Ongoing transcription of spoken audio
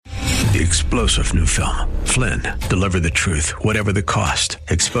the explosive new film, Flynn, Deliver the Truth, Whatever the Cost,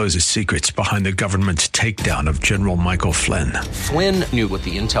 exposes secrets behind the government's takedown of General Michael Flynn. Flynn knew what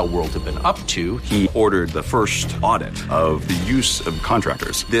the intel world had been up to. He ordered the first audit of the use of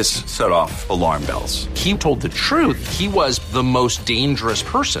contractors. This set off alarm bells. He told the truth. He was the most dangerous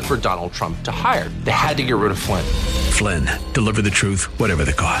person for Donald Trump to hire. They had to get rid of Flynn. Flynn, Deliver the Truth, Whatever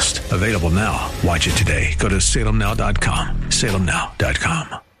the Cost. Available now. Watch it today. Go to salemnow.com.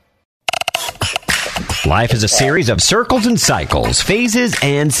 salemnow.com. Life is a series of circles and cycles, phases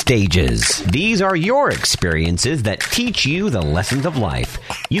and stages. These are your experiences that teach you the lessons of life.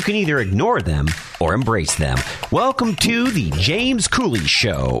 You can either ignore them or embrace them. Welcome to the James Cooley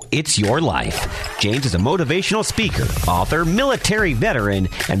Show. It's your life. James is a motivational speaker, author, military veteran,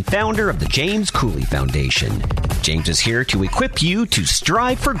 and founder of the James Cooley Foundation. James is here to equip you to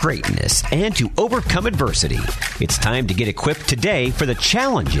strive for greatness and to overcome adversity. It's time to get equipped today for the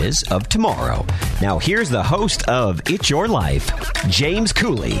challenges of tomorrow. Now, here's the host of It's Your Life, James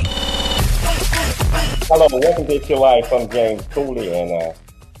Cooley. Hello, welcome to It's Your Life. I'm James Cooley, and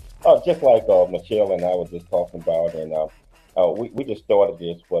just like Michelle and I were just talking about, and we just started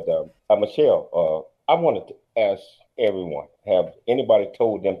this, but Michelle, I wanted to ask everyone, have anybody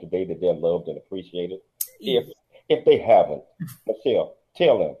told them today that they're loved and appreciated? If they haven't, Michelle,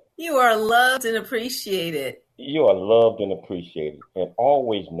 tell them. You are loved and appreciated. You are loved and appreciated, and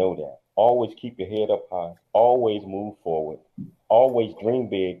always know that. Always keep your head up high. Always move forward. Always dream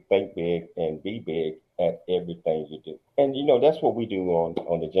big, think big, and be big at everything you do. And, you know, that's what we do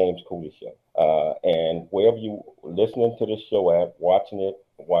on the James Cooley Show. And wherever you listening to this show at, watching it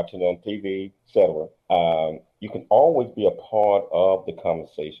on TV, etc., you can always be a part of the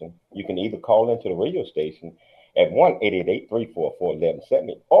conversation. You can either call into the radio station at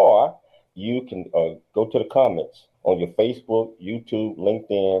 1-888-344-1170, or you can go to the comments on your Facebook, YouTube,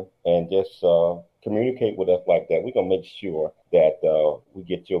 LinkedIn, and just communicate with us like that. We're going to make sure that we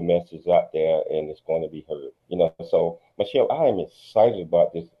get your message out there and it's going to be heard. You know, so Michelle, I am excited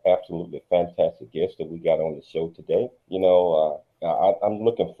about this absolutely fantastic guest that we got on the show today. You know, I'm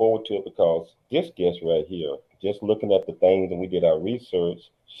looking forward to it because this guest right here, just looking at the things and we did our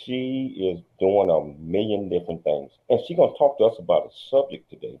research, she is doing a million different things. And she's going to talk to us about a subject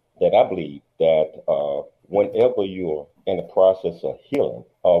today that I believe that whenever you're in the process of healing,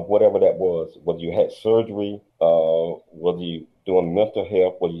 whatever that was, whether you had surgery, whether you're doing mental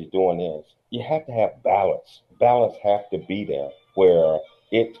health, whether you're doing this, you have to have balance. Balance has to be there where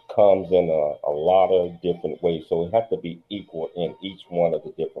it comes in a lot of different ways. So it has to be equal in each one of the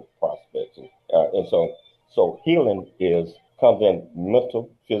different prospects. And so healing comes in mental,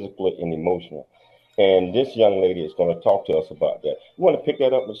 physical, and emotional. And this young lady is going to talk to us about that. You want to pick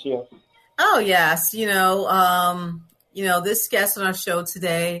that up, Michelle? Oh, yes. This guest on our show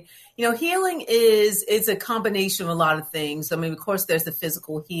today, healing is a combination of a lot of things. I mean, of course, there's the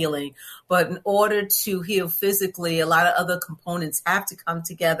physical healing, but in order to heal physically, a lot of other components have to come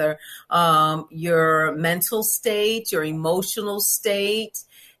together. Your mental state, your emotional state,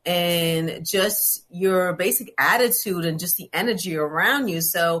 and just your basic attitude and just the energy around you.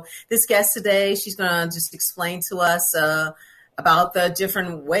 So this guest today, she's going to just explain to us about the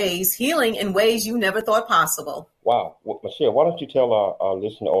different ways, healing in ways you never thought possible. Wow. Well, Michelle, why don't you tell our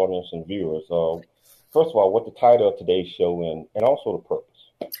listening audience and viewers, first of all, what the title of today's show and also the purpose?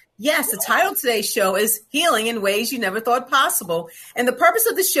 Yes, the title of today's show is Healing in Ways You Never Thought Possible. And the purpose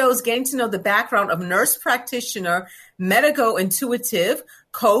of the show is getting to know the background of nurse practitioner, medical intuitive,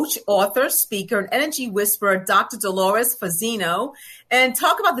 coach, author, speaker, and energy whisperer, Dr. Dolores Fazzino, and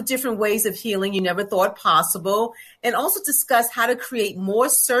talk about the different ways of healing you never thought possible, and also discuss how to create more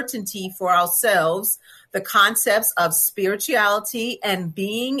certainty for ourselves, the concepts of spirituality and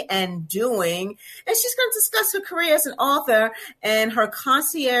being and doing. And she's going to discuss her career as an author and her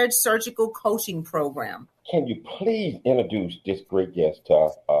concierge surgical coaching program. Can you please introduce this great guest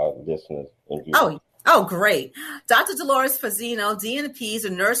to our listeners and viewers? Oh, great. Dr. Dolores Fazzino, DNP, is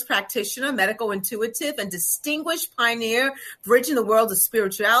a nurse practitioner, medical intuitive, and distinguished pioneer bridging the world of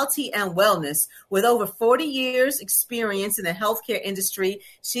spirituality and wellness. With over 40 years experience in the healthcare industry,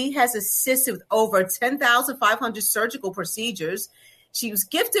 she has assisted with over 10,500 surgical procedures. She was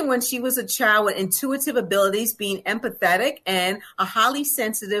gifted when she was a child with intuitive abilities, being empathetic and a highly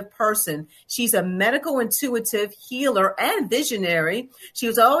sensitive person. She's a medical intuitive healer and visionary. She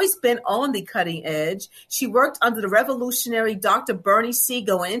has always been on the cutting edge. She worked under the revolutionary Dr. Bernie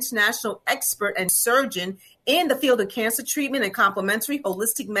Siegel, an international expert and surgeon in the field of cancer treatment and complementary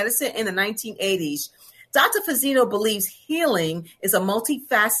holistic medicine in the 1980s. Dr. Fazzino believes healing is a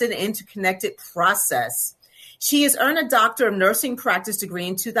multifaceted, interconnected process. She has earned a Doctor of Nursing Practice degree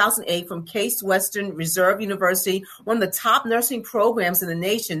in 2008 from Case Western Reserve University, one of the top nursing programs in the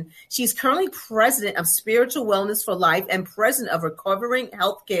nation. She's currently president of Spiritual Wellness for Life and president of Recovering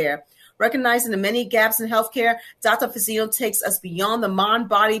Healthcare. Recognizing the many gaps in healthcare, Dr. Fazzino takes us beyond the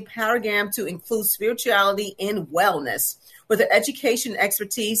mind-body paradigm to include spirituality and wellness. With her education and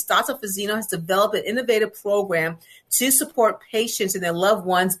expertise, Dr. Fazzino has developed an innovative program to support patients and their loved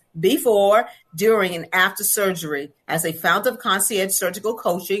ones before, during, and after surgery. As a founder of Concierge Surgical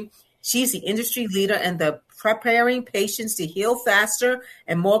Coaching, she's the industry leader in the preparing patients to heal faster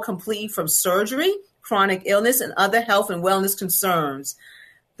and more completely from surgery, chronic illness, and other health and wellness concerns.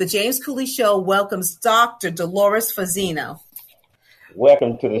 The James Cooley Show welcomes Dr. Dolores Fazzino.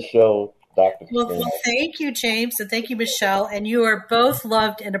 Welcome to the show, Dr. Well, thank you, James, and thank you, Michelle. And you are both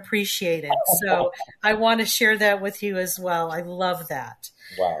loved and appreciated. So I want to share that with you as well. I love that.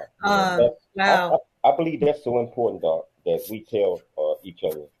 Wow. Wow. I believe that's so important, Doc, that we tell each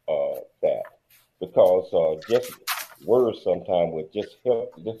other that. Because just words sometimes would just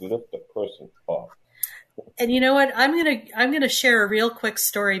help, just lift the person up. And you know what? I'm gonna share a real quick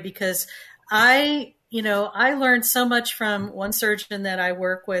story because I learned so much from one surgeon that I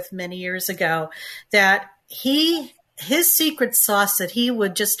work with many years ago that his secret sauce that he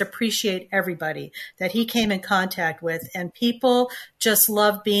would just appreciate everybody that he came in contact with, and people just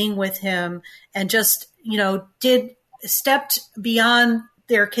loved being with him and just, stepped beyond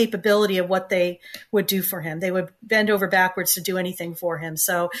their capability of what they would do for him. They would bend over backwards to do anything for him.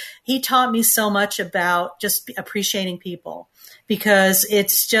 So he taught me so much about just appreciating people because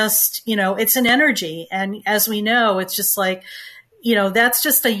it's just, it's an energy. And as we know, it's just like, that's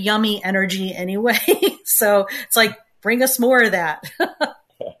just a yummy energy anyway. So it's like, bring us more of that.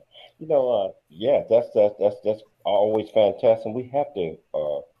 Yeah, that's always fantastic. We have to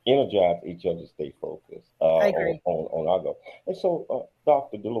energize each other to stay focused I agree. on our goal. And so,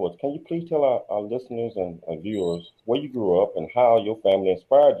 Dr. Dolores, can you please tell our listeners and viewers where you grew up and how your family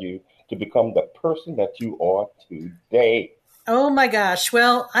inspired you to become the person that you are today? Oh, my gosh.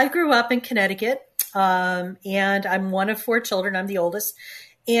 Well, I grew up in Connecticut, and I'm one of 4 children. I'm the oldest.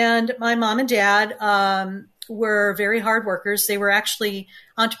 And my mom and dad were very hard workers. They were actually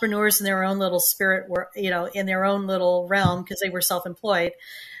entrepreneurs in their own little spirit, in their own little realm because they were self-employed.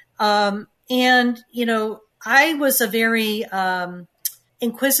 I was a very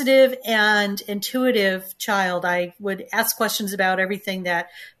inquisitive and intuitive child. I would ask questions about everything that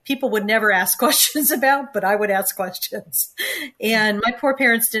people would never ask questions about, but I would ask questions. And my poor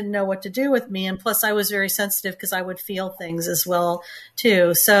parents didn't know what to do with me. And plus I was very sensitive because I would feel things as well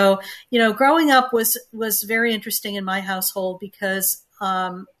too. So, growing up was very interesting in my household because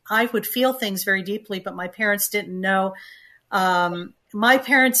I would feel things very deeply, but my parents didn't know. My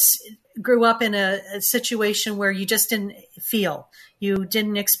parents grew up in a situation where you just didn't feel. You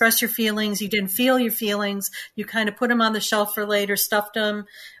didn't express your feelings. You didn't feel your feelings. You kind of put them on the shelf for later, stuffed them,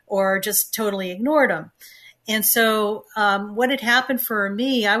 or just totally ignored them. And so what had happened for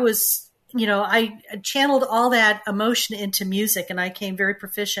me, I was, I channeled all that emotion into music, and I became very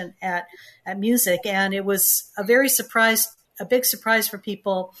proficient at music. And it was a big surprise for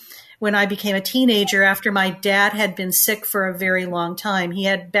people when I became a teenager after my dad had been sick for a very long time. He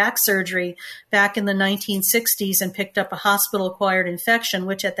had back surgery back in the 1960s and picked up a hospital-acquired infection,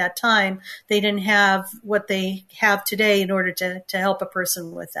 which at that time they didn't have what they have today in order to help a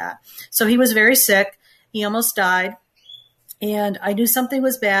person with that. So he was very sick. He almost died. And I knew something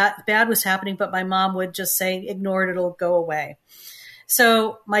was bad was happening, but my mom would just say, ignore it, it'll go away.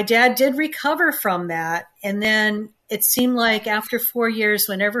 So my dad did recover from that. And then it seemed like after 4 years,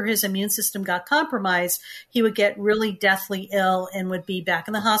 whenever his immune system got compromised, he would get really deathly ill and would be back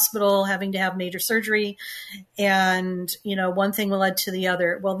in the hospital, having to have major surgery. And, one thing led to the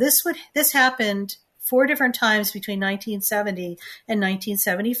other. Well, this happened 4 different times between 1970 and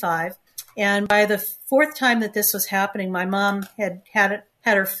 1975. And by the 4th time that this was happening, my mom had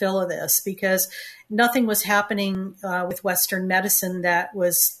her fill of this because nothing was happening with Western medicine that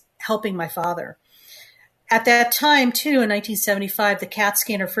was helping my father. At that time, too, in 1975, the CAT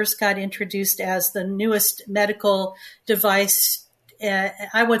scanner first got introduced as the newest medical device,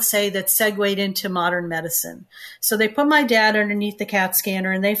 I would say, that segued into modern medicine. So they put my dad underneath the CAT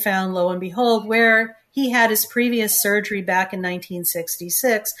scanner, and they found, lo and behold, where he had his previous surgery back in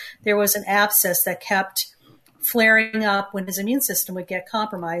 1966, there was an abscess that kept flaring up when his immune system would get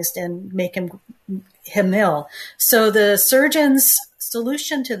compromised and make him ill. So the surgeon's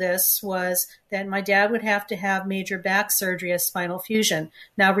solution to this was that my dad would have to have major back surgery, a spinal fusion.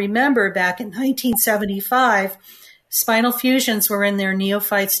 Now remember, back in 1975, spinal fusions were in their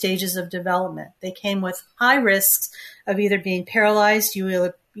neophyte stages of development. They came with high risks of either being paralyzed,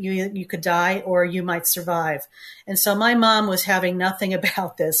 you could die, or you might survive. And so my mom was having nothing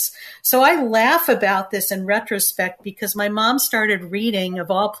about this. So I laugh about this in retrospect because my mom started reading,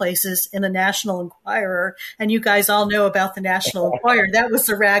 of all places, in the National Enquirer. And you guys all know about the National Enquirer. That was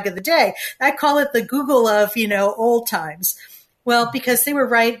the rag of the day. I call it the Google of, old times. Well, because they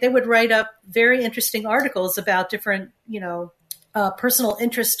would write up very interesting articles about different, personal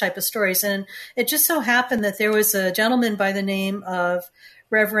interest type of stories. And it just so happened that there was a gentleman by the name of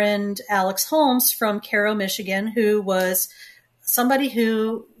Reverend Alex Holmes from Cairo, Michigan, who was somebody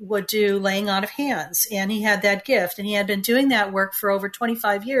who would do laying on of hands. And he had that gift. And he had been doing that work for over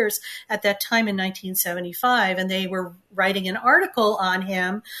 25 years at that time in 1975. And they were writing an article on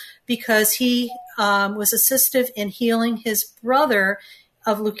him because he was assistive in healing his brother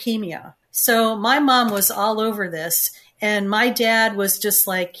of leukemia. So my mom was all over this. And my dad was just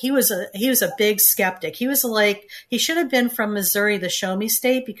like, he was a big skeptic. He was like, he should have been from Missouri, the show me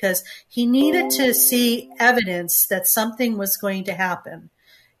state, because he needed to see evidence that something was going to happen,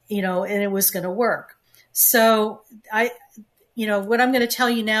 and it was going to work. So what I'm going to tell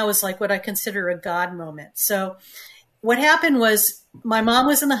you now is like what I consider a God moment. So what happened was my mom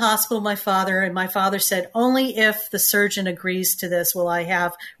was in the hospital, my father said, only if the surgeon agrees to this will I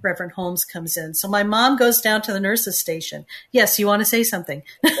have Reverend Holmes comes in. So my mom goes down to the nurse's station. Yes, you want to say something?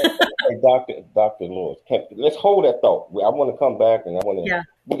 Hey, Dr. Lewis, let's hold that thought. I want to come back and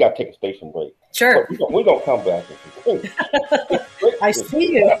we got to take a station break. Sure. We're going to come back. I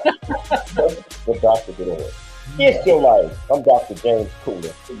see you. The Dr. Lewis. It's your life. I'm Dr. James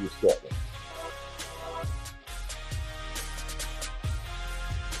Cooley. See you shortly.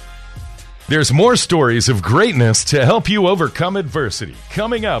 There's more stories of greatness to help you overcome adversity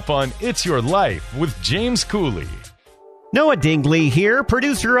coming up on It's Your Life with James Cooley. Noah Dingley here,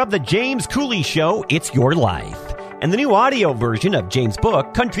 producer of The James Cooley Show, It's Your Life. And the new audio version of James'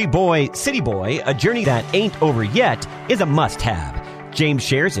 book, Country Boy, City Boy, A Journey That Ain't Over Yet, is a must-have. James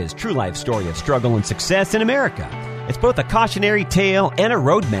shares his true life story of struggle and success in America. It's both a cautionary tale and a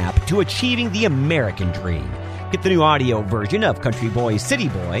roadmap to achieving the American dream. Get the new audio version of Country Boy, City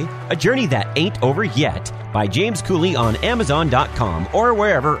Boy, A Journey That Ain't Over Yet by James Cooley on Amazon.com or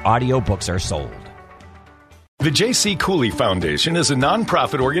wherever audiobooks are sold. The J.C. Cooley Foundation is a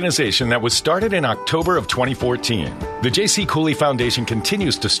nonprofit organization that was started in October of 2014. The J.C. Cooley Foundation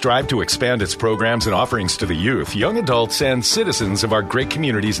continues to strive to expand its programs and offerings to the youth, young adults, and citizens of our great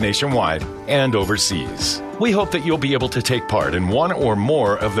communities nationwide and overseas. We hope that you'll be able to take part in one or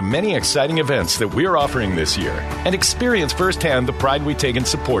more of the many exciting events that we're offering this year and experience firsthand the pride we take in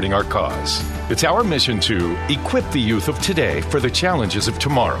supporting our cause. It's our mission to equip the youth of today for the challenges of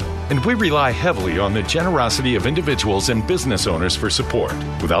tomorrow, and we rely heavily on the generosity of individuals and business owners for support.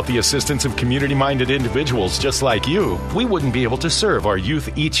 Without the assistance of community-minded individuals just like you, we wouldn't be able to serve our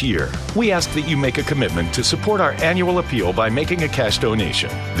youth each year. We ask that you make a commitment to support our annual appeal by making a cash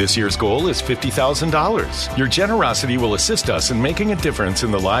donation. This year's goal is $50,000. Your generosity will assist us in making a difference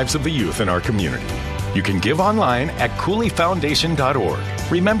in the lives of the youth in our community. You can give online at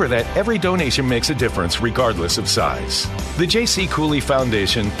CooleyFoundation.org. Remember that every donation makes a difference regardless of size. The J.C. Cooley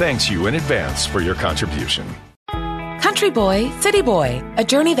Foundation thanks you in advance for your contribution. Country Boy, City Boy, A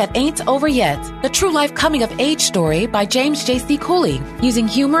Journey That Ain't Over Yet, the true life coming of age story by James J.C. Cooley. Using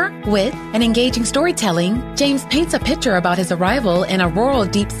humor, wit, and engaging storytelling, James paints a picture about his arrival in a rural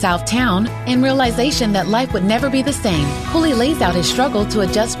Deep South town and realization that life would never be the same. Cooley lays out his struggle to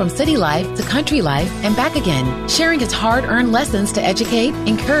adjust from city life to country life and back again, sharing his hard-earned lessons to educate,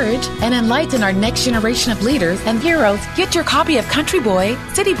 encourage, and enlighten our next generation of leaders and heroes. Get your copy of Country Boy,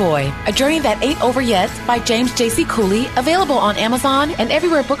 City Boy, A Journey That Ain't Over Yet by James J.C. Cooley, available on Amazon and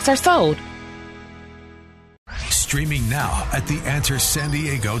everywhere books are sold. Streaming now at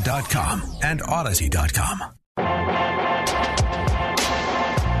TheAnswerSanDiego.com and Odyssey.com.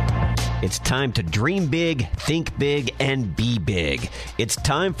 It's time to dream big, think big, and be big. It's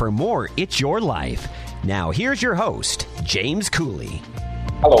time for more It's Your Life. Now, here's your host, James Cooley.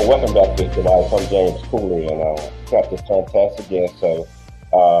 Hello, welcome back to It's Your Life. I'm James Cooley, and got this fantastic guest. So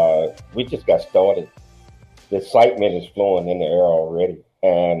we just got started. The excitement is flowing in the air already.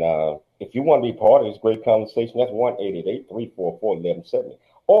 And if you want to be part of this great conversation, that's 1-888-344-1170.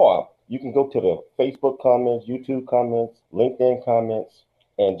 Or you can go to the Facebook comments, YouTube comments, LinkedIn comments,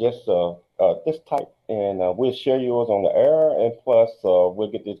 and just type. And we'll share yours on the air. And plus, we'll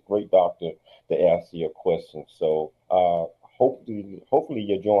get this great doctor to answer your questions. So hopefully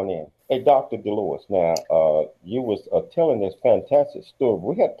you'll join in. Hey, Dr. Dolores, now you was telling this fantastic story.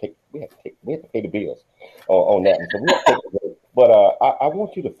 We had to pay the bills on that one, so we have to take a break. But I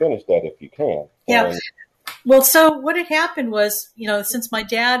want you to finish that if you can. Yeah. Well, so what had happened was, since my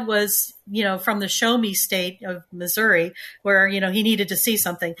dad was, from the show me state of Missouri, where, he needed to see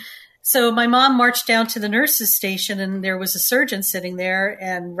something. So my mom marched down to the nurse's station, and there was a surgeon sitting there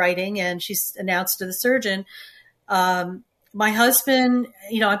and writing, and she announced to the surgeon, my husband,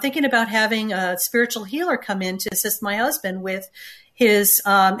 I'm thinking about having a spiritual healer come in to assist my husband with his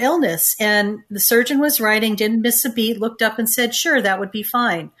illness. And the surgeon was writing, didn't miss a beat, looked up and said, sure, that would be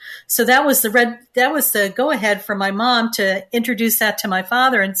fine. So that was the go ahead for my mom to introduce that to my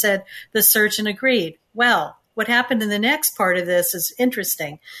father, and said the surgeon agreed. Well, what happened in the next part of this is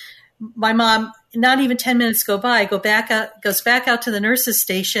interesting. My mom, not even 10 minutes goes back out to the nurse's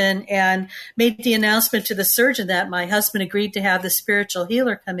station and made the announcement to the surgeon that my husband agreed to have the spiritual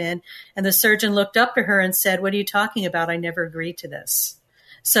healer come in. And the surgeon looked up to her and said, what are you talking about? I never agreed to this.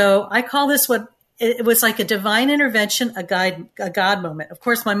 So I call this it was like a divine intervention, a God moment. Of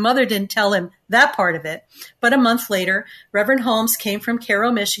course, my mother didn't tell him that part of it. But a month later, Reverend Holmes came from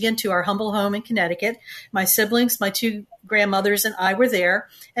Cairo, Michigan to our humble home in Connecticut. My siblings, my two grandmothers, and I were there.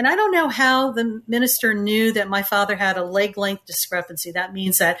 And I don't know how the minister knew that my father had a leg length discrepancy. That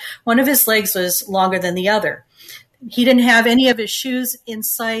means that one of his legs was longer than the other. He didn't have any of his shoes in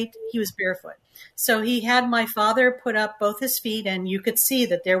sight. He was barefoot. So he had my father put up both his feet, and you could see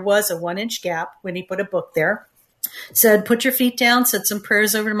that there was a 1-inch gap when he put a book there. Said, put your feet down, said some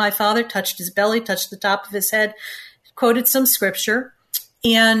prayers over to my father, touched his belly, touched the top of his head, quoted some scripture.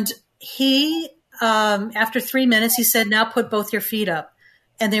 And he, after 3 minutes, he said, now put both your feet up.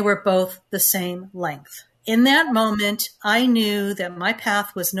 And they were both the same length. In that moment, I knew that my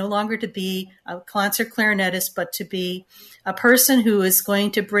path was no longer to be a concert clarinetist, but to be a person who is going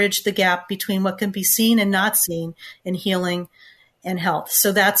to bridge the gap between what can be seen and not seen in healing and health.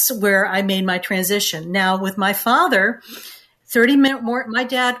 So that's where I made my transition. Now, with my father, 30 minutes more, my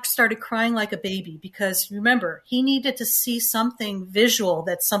dad started crying like a baby because, remember, he needed to see something visual,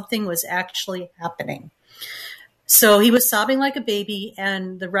 that something was actually happening. So he was sobbing like a baby,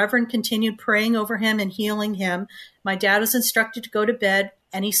 and the Reverend continued praying over him and healing him. My dad was instructed to go to bed,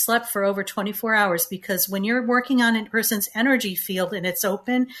 and he slept for over 24 hours, because when you're working on a person's energy field and it's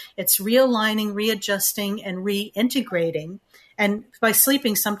open, it's realigning, readjusting, and reintegrating. And by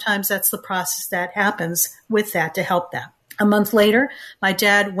sleeping, sometimes that's the process that happens with that to help that. A month later, my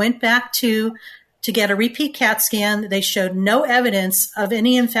dad went back to get a repeat CAT scan. They showed no evidence of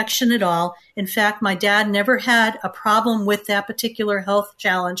any infection at all. In fact, my dad never had a problem with that particular health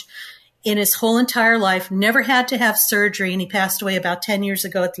challenge in his whole entire life, never had to have surgery, and he passed away about 10 years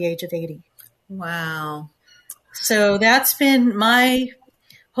ago at the age of 80. Wow. So that's been my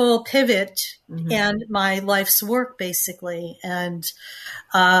whole pivot and my life's work, basically. And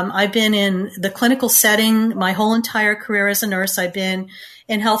I've been in the clinical setting my whole entire career as a nurse. I've been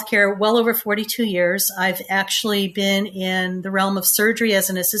in healthcare well over 42 years. I've actually been in the realm of surgery as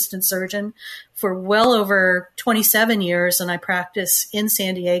an assistant surgeon for well over 27 years, and I practice in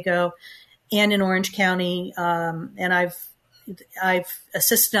San Diego and in Orange County, and I've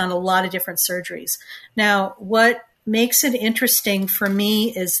assisted on a lot of different surgeries. Now, what makes it interesting for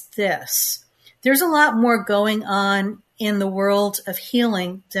me is this. There's a lot more going on in the world of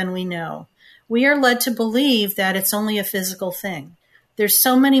healing than we know. We are led to believe that it's only a physical thing. There's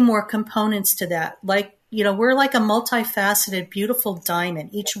so many more components to that. Like, we're like a multifaceted, beautiful diamond,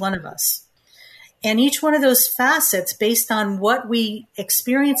 each one of us. And each one of those facets, based on what we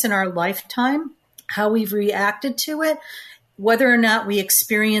experience in our lifetime, how we've reacted to it, whether or not we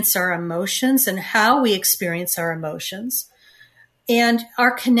experience our emotions and how we experience our emotions, and our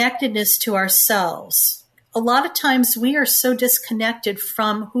connectedness to ourselves. A lot of times we are so disconnected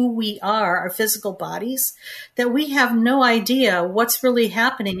from who we are, our physical bodies, that we have no idea what's really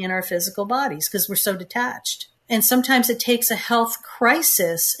happening in our physical bodies because we're so detached. And sometimes it takes a health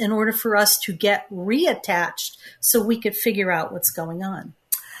crisis in order for us to get reattached so we could figure out what's going on.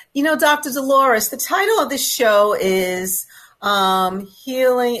 Dr. Dolores, the title of this show is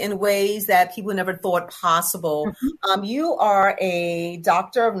Healing in Ways That People Never Thought Possible. You are a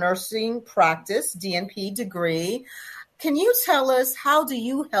doctor of nursing practice, DNP degree. Can you tell us, how do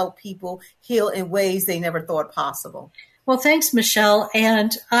you help people heal in ways they never thought possible? Well, thanks, Michelle.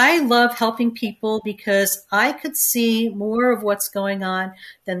 And I love helping people because I could see more of what's going on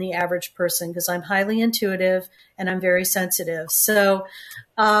than the average person, because I'm highly intuitive and I'm very sensitive. So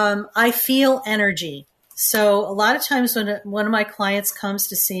I feel energy. So a lot of times when one of my clients comes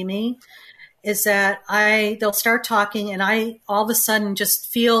to see me, is that they'll start talking and I all of a sudden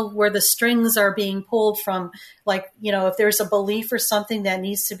just feel where the strings are being pulled from, like, if there's a belief or something that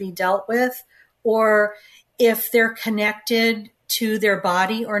needs to be dealt with, or if they're connected to their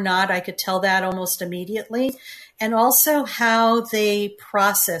body or not. I could tell that almost immediately. And also how they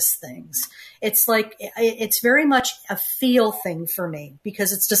process things. It's like, it's very much a feel thing for me,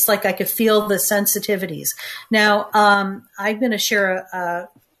 because it's just like I could feel the sensitivities. Now, I'm going to share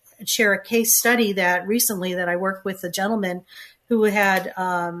a case study that recently that I worked with a gentleman who had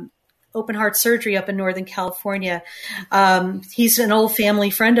open heart surgery up in Northern California. He's an old family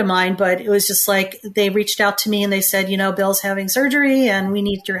friend of mine, but it was just like they reached out to me and they said, Bill's having surgery and we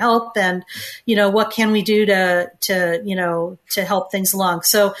need your help. And, what can we do to help things along?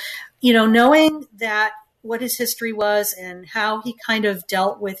 So, knowing that what his history was and how he kind of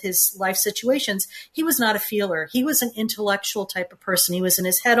dealt with his life situations, he was not a feeler. He was an intellectual type of person. He was in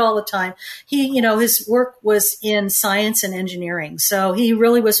his head all the time. His work was in science and engineering. So he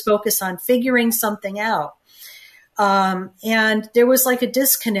really was focused on figuring something out. And there was like a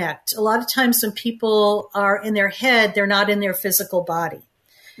disconnect. A lot of times when people are in their head, they're not in their physical body.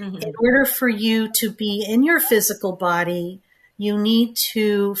 Mm-hmm. In order for you to be in your physical body, you need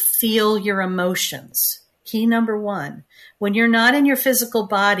to feel your emotions. Key number one, when you're not in your physical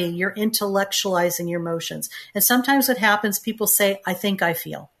body, you're intellectualizing your emotions. And sometimes what happens, people say, I think I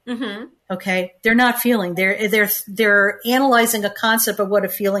feel. Mm-hmm. Okay. They're not feeling. They're analyzing a concept of what a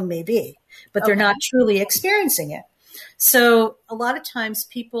feeling may be, but they're not truly experiencing it. So a lot of times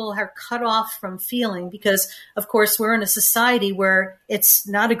people are cut off from feeling because, of course, we're in a society where it's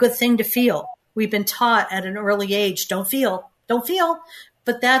not a good thing to feel. We've been taught at an early age, don't feel.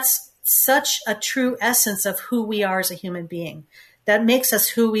 But that's such a true essence of who we are as a human being. That makes us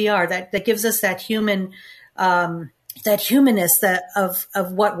who we are. That gives us that human, that humanness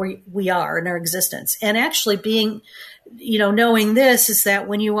of what we are in our existence. And actually being, knowing this is that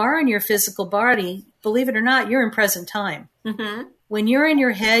when you are in your physical body, believe it or not, you're in present time. Mm-hmm. When you're in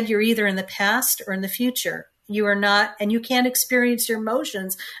your head, you're either in the past or in the future. You are not, and you can't experience your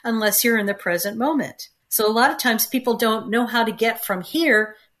emotions unless you're in the present moment. So a lot of times people don't know how to get from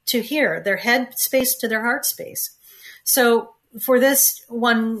here to here, their head space to their heart space. So for this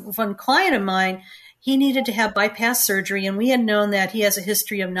one client of mine, he needed to have bypass surgery, and we had known that he has a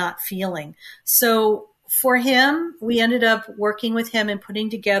history of not feeling. So for him, we ended up working with him and putting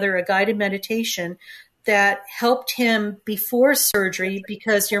together a guided meditation that helped him before surgery,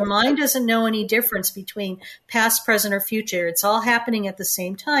 because your mind doesn't know any difference between past, present, or future. It's all happening at the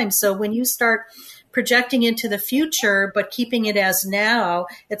same time. So when you start projecting into the future, but keeping it as now,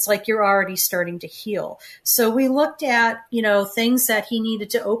 it's like you're already starting to heal. So we looked at, things that he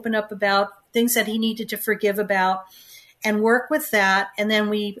needed to open up about, things that he needed to forgive about, and work with that. And then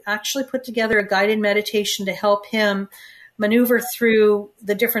we actually put together a guided meditation to help him maneuver through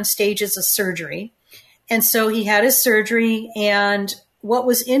the different stages of surgery. And so he had his surgery. And what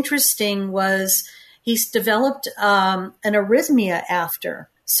was interesting was he's developed an arrhythmia after.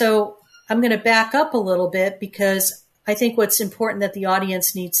 So I'm going to back up a little bit, because I think what's important that the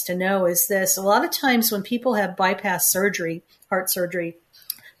audience needs to know is this. A lot of times when people have bypass surgery, heart surgery,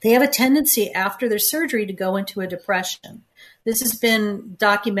 they have a tendency after their surgery to go into a depression. This has been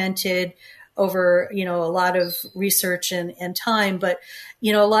documented over, a lot of research and time, but,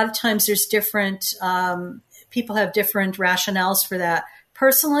 a lot of times there's different, people have different rationales for that.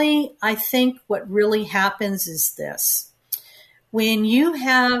 Personally, I think what really happens is this. When you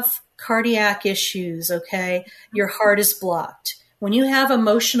have cardiac issues, okay, your heart is blocked. When you have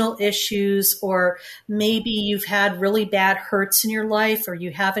emotional issues, or maybe you've had really bad hurts in your life, or you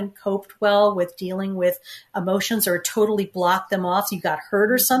haven't coped well with dealing with emotions or totally blocked them off, you got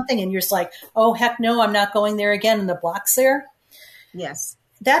hurt or something, and you're just like, oh, heck no, I'm not going there again, and the block's there. Yes.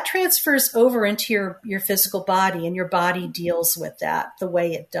 That transfers over into your physical body, and your body deals with that the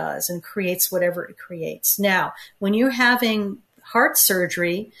way it does and creates whatever it creates. Now, when you're having heart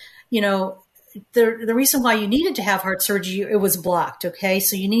surgery, the reason why you needed to have heart surgery, it was blocked. Okay.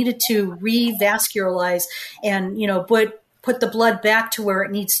 So you needed to revascularize and, put the blood back to where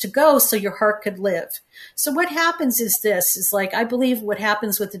it needs to go so your heart could live. So what happens is I believe what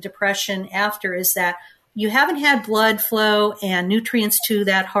happens with the depression after is that you haven't had blood flow and nutrients to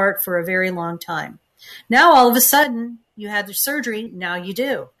that heart for a very long time. Now, all of a sudden you had the surgery. Now you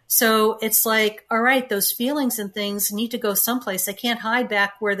do. So it's like, all right, those feelings and things need to go someplace. They can't hide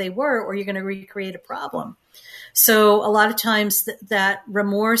back where they were, or you're going to recreate a problem. So a lot of times that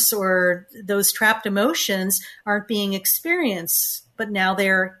remorse or those trapped emotions aren't being experienced, but now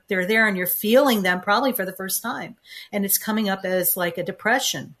they're there and you're feeling them probably for the first time. And it's coming up as like a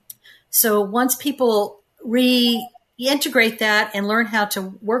depression. So once people reintegrate that and learn how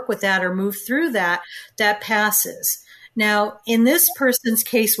to work with that or move through that, that passes. Now, in this person's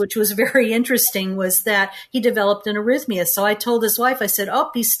case, which was very interesting, was that he developed an arrhythmia. So I told his wife, I said, oh,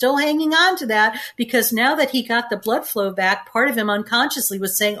 he's still hanging on to that, because now that he got the blood flow back, part of him unconsciously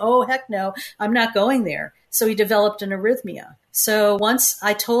was saying, oh, heck no, I'm not going there. So he developed an arrhythmia. So once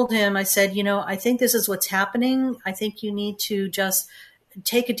I told him, I said, I think this is what's happening. I think you need to just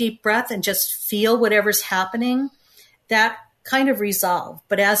take a deep breath and just feel whatever's happening. That kind of resolved.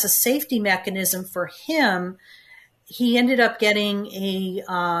 But as a safety mechanism for him, he ended up getting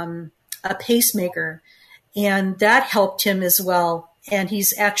a pacemaker, and that helped him as well. And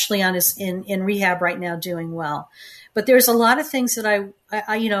he's actually in rehab right now, doing well. But there's a lot of things that I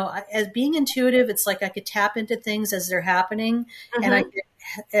as being intuitive, it's like I could tap into things as they're happening,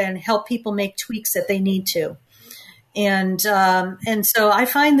 and help people make tweaks that they need to. And so I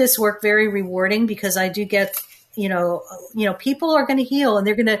find this work very rewarding, because I do get, people are going to heal, and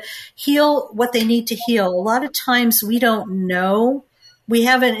they're going to heal what they need to heal. A lot of times we don't know. We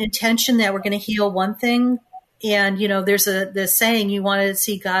have an intention that we're going to heal one thing. And, there's the saying, you want to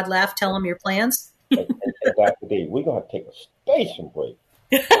see God laugh, tell him your plans. And Dr. D, we're going to take a station break.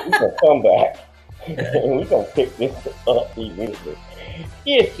 We're going to come back, and we're going to pick this up immediately.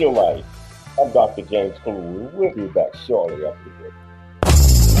 It's your life. I'm Dr. James Cooley. We'll be back shortly after the break.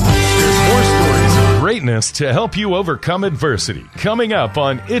 There's more stories of greatness to help you overcome adversity. Coming up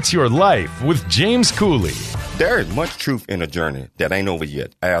on It's Your Life with James Cooley. There is much truth in a journey that ain't over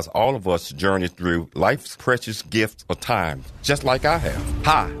yet, as all of us journey through life's precious gifts of time, just like I have.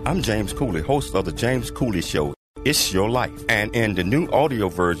 Hi, I'm James Cooley, host of The James Cooley Show. It's Your Life. And in the new audio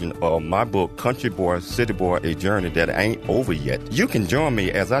version of my book, Country Boy, City Boy, A Journey That Ain't Over Yet, you can join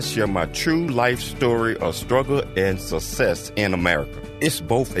me as I share my true life story of struggle and success in America. It's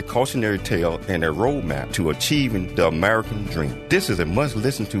both a cautionary tale and a roadmap to achieving the American dream. This is a must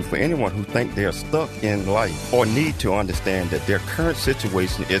listen to for anyone who thinks they are stuck in life or need to understand that their current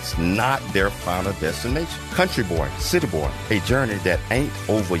situation is not their final destination. Country Boy, City Boy, A Journey That Ain't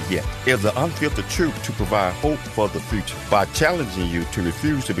Over Yet is the unfiltered truth to provide hope for the future by challenging you to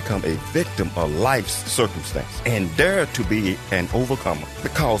refuse to become a victim of life's circumstance and dare to be an overcomer,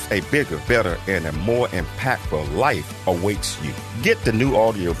 because a bigger, better, and a more impactful life awaits you. Get the new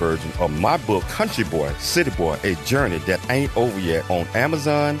audio version of my book, Country Boy, City Boy, A Journey That Ain't Over Yet on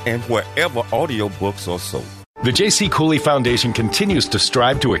Amazon and wherever audiobooks are sold. The J.C. Cooley Foundation continues to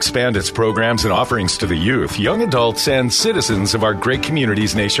strive to expand its programs and offerings to the youth, young adults, and citizens of our great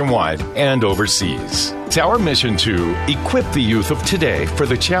communities nationwide and overseas. It's our mission to equip the youth of today for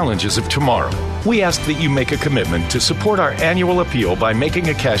the challenges of tomorrow. We ask that you make a commitment to support our annual appeal by making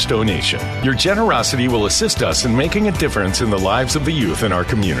a cash donation. Your generosity will assist us in making a difference in the lives of the youth in our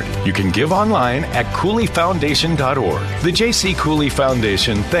community. You can give online at CooleyFoundation.org. The J.C. Cooley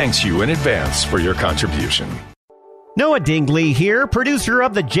Foundation thanks you in advance for your contribution. Noah Dingley here, producer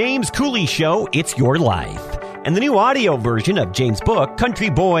of The James Cooley Show, It's Your Life. And the new audio version of James' book, Country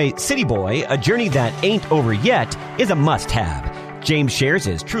Boy, City Boy, A Journey That Ain't Over Yet, is a must-have. James shares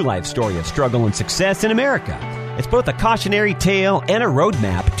his true life story of struggle and success in America. It's both a cautionary tale and a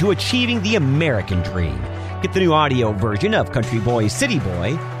roadmap to achieving the American dream. Get the new audio version of Country Boy, City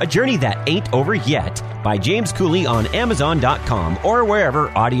Boy, A Journey That Ain't Over Yet by James Cooley on Amazon.com or wherever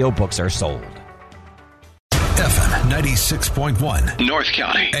audiobooks are sold. FM 96.1 North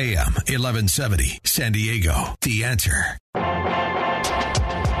County, AM 1170 San Diego. The Answer.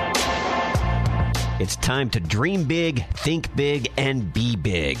 It's time to dream big, think big, and be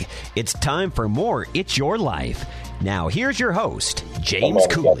big. It's time for more It's Your Life. Now, here's your host, James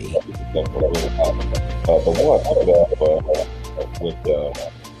Cooley. The one with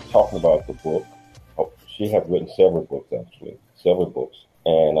talking about the book, she has written several books, actually, several books.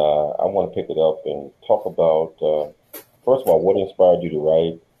 And I want to pick it up and talk about, first of all, what inspired you to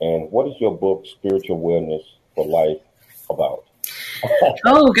write, and what is your book, Spiritual Wellness for Life, about?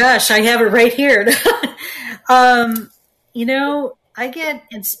 Oh, gosh, I have it right here. I get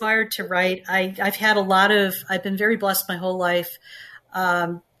inspired to write. I've been very blessed my whole life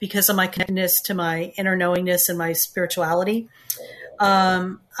because of my connectedness to my inner knowingness and my spirituality.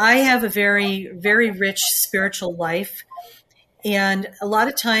 I have a very, very rich spiritual life. And a lot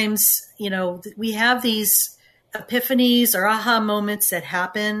of times, we have these epiphanies or aha moments that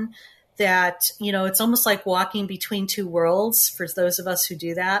happen that, it's almost like walking between two worlds for those of us who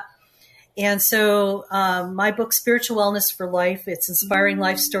do that. And so my book, Spiritual Wellness for Life, it's inspiring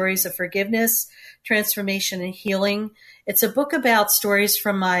life stories of forgiveness, transformation, and healing. It's a book about stories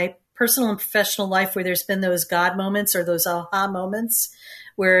from my personal and professional life where there's been those God moments or those aha moments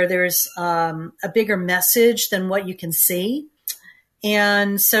where there's a bigger message than what you can see.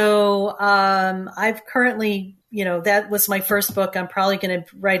 And so I've currently, that was my first book. I'm probably going to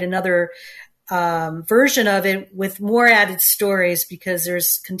write another version of it with more added stories, because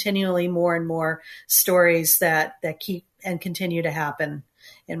there's continually more and more stories that keep and continue to happen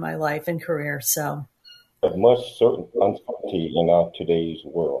in my life and career. So there's much certain uncertainty in our today's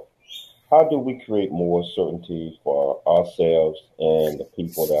world. How do we create more certainty for ourselves and the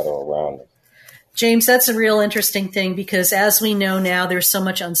people that are around us? James, that's a real interesting thing, because as we know now, there's so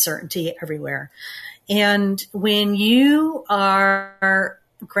much uncertainty everywhere. And when you are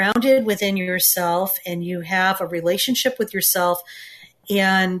grounded within yourself and you have a relationship with yourself,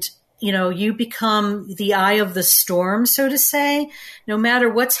 and you become the eye of the storm, so to say, no matter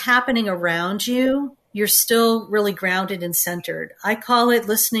what's happening around you, you're still really grounded and centered. I call it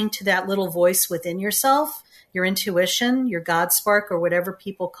listening to that little voice within yourself, your intuition, your God spark, or whatever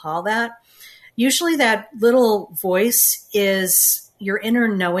people call that. Usually that little voice is your inner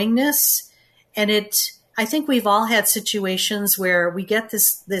knowingness. And I think we've all had situations where we get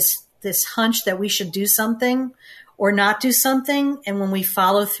this hunch that we should do something or not do something. And when we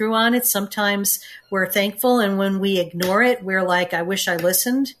follow through on it, sometimes we're thankful. And when we ignore it, we're like, I wish I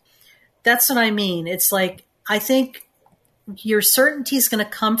listened. That's what I mean. It's like, I think your certainty is going to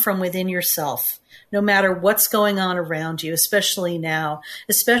come from within yourself, no matter what's going on around you, especially now,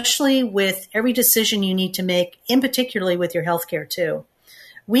 especially with every decision you need to make, in particularly with your healthcare too.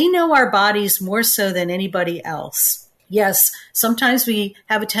 We know our bodies more so than anybody else. Yes, sometimes we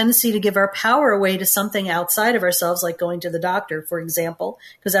have a tendency to give our power away to something outside of ourselves, like going to the doctor, for example,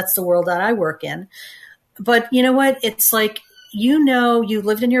 because that's the world that I work in. But you know what? It's like, you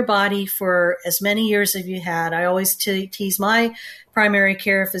lived in your body for as many years as you had. I always tease my primary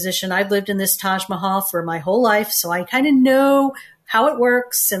care physician. I've lived in this Taj Mahal for my whole life, so I kind of know how it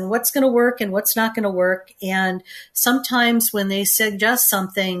works and what's going to work and what's not going to work. And sometimes when they suggest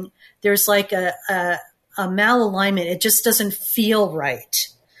something, there's like a malalignment. It just doesn't feel right.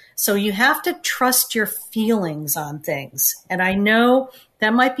 So you have to trust your feelings on things. And I know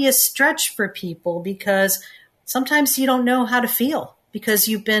that might be a stretch for people, because sometimes you don't know how to feel because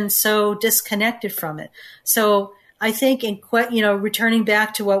you've been so disconnected from it. So I think returning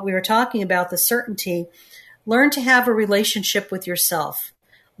back to what we were talking about, the certainty, learn to have a relationship with yourself.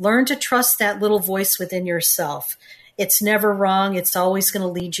 Learn to trust that little voice within yourself. It's never wrong. It's always going to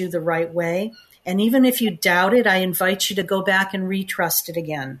lead you the right way. And even if you doubt it, I invite you to go back and retrust it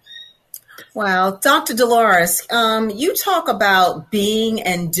again. Wow. Dr. Dolores, you talk about being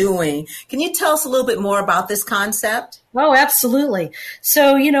and doing. Can you tell us a little bit more about this concept? Oh, absolutely.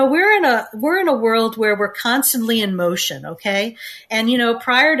 So, we're in a world where we're constantly in motion. Okay. And,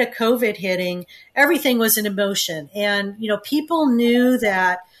 prior to COVID hitting, everything was in motion, and, people knew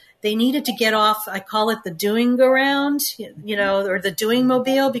that they needed to get off, I call it the doing around, or the doing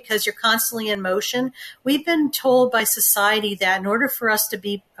mobile, because you're constantly in motion. We've been told by society that in order for us to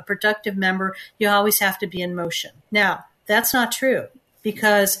be a productive member, you always have to be in motion. Now, that's not true,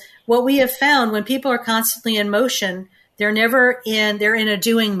 because what we have found, when people are constantly in motion, they're in a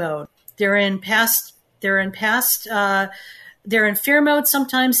doing mode. They're in fear mode.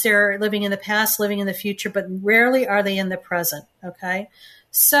 Sometimes they're living in the past, living in the future, but rarely are they in the present. Okay.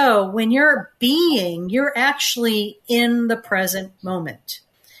 So when you're being, you're actually in the present moment.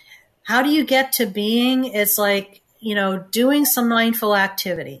 How do you get to being? It's like, doing some mindful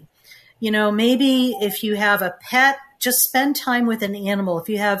activity. Maybe if you have a pet, just spend time with an animal. If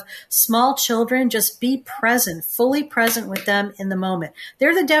you have small children, just be present, fully present with them in the moment.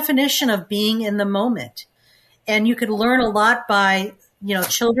 They're the definition of being in the moment. And you could learn a lot by,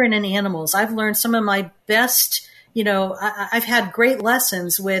 children and animals. I've learned some of my best, I've had great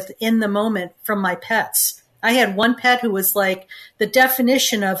lessons with in the moment from my pets. I had one pet who was like the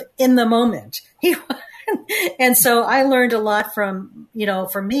definition of in the moment. And so I learned a lot from,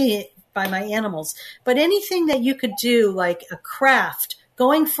 for me, by my animals. But anything that you could do, like a craft,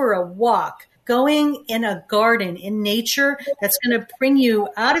 going for a walk, going in a garden, in nature, that's going to bring you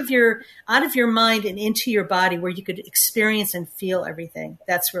out of your mind and into your body, where you could experience and feel everything.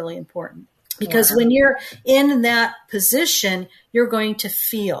 That's really important. Because when you're in that position, you're going to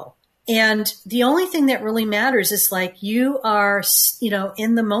feel. And the only thing that really matters is like you are,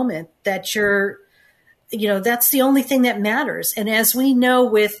 in the moment, that you're, that's the only thing that matters. And as we know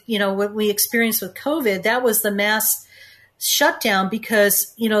with, what we experienced with COVID, that was the mass shutdown,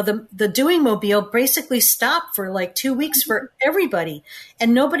 because, the doing mobile basically stopped for like 2 weeks for everybody.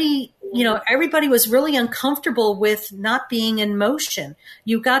 And nobody everybody was really uncomfortable with not being in motion.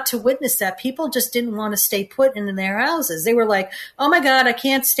 You got to witness that. People just didn't want to stay put in their houses. They were like, oh my God, I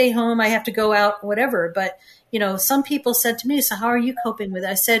can't stay home. I have to go out, whatever. But, some people said to me, so how are you coping with it?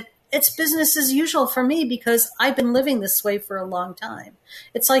 I said, it's business as usual for me because I've been living this way for a long time.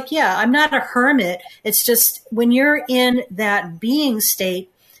 It's like, yeah, I'm not a hermit. It's just when you're in that being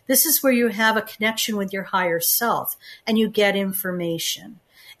state, this is where you have a connection with your higher self and you get information.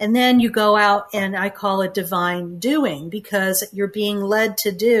 And then you go out, and I call it divine doing because you're being led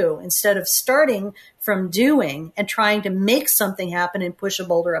to do instead of starting from doing and trying to make something happen and push a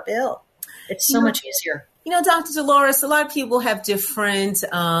boulder uphill. It's so much easier. Dr. Dolores, a lot of people have different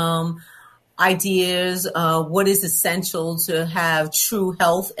ideas of what is essential to have true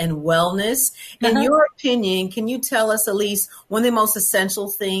health and wellness. In your opinion, can you tell us at least one of the most essential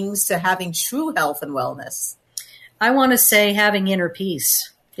things to having true health and wellness? I want to say having inner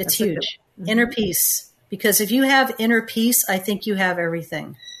peace. It's huge. Inner peace. Because if you have inner peace, I think you have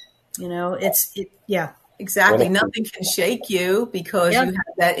everything. Yeah. Exactly. Nothing can shake you because you have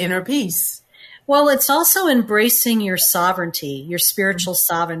that inner peace. Well, it's also embracing your sovereignty, your spiritual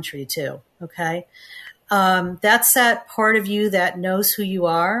sovereignty too. Okay. That's that part of you that knows who you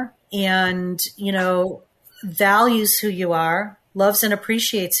are and, values who you are, loves and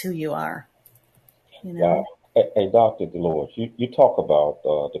appreciates who you are. Wow. Hey, Dr. Dolores, you talk about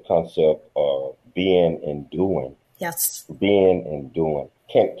the concept of being and doing. Yes. Being and doing.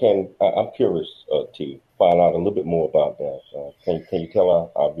 I'm curious to find out a little bit more about that. Can you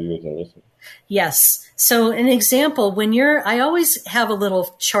tell our viewers and listeners? Yes. So an example, I always have a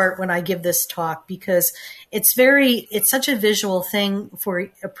little chart when I give this talk because it's such a visual thing for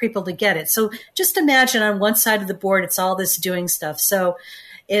people to get it. So just imagine on one side of the board, it's all this doing stuff. So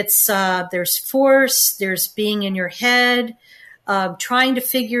it's, there's force, there's being in your head, trying to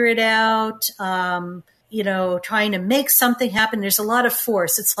figure it out, trying to make something happen. There's a lot of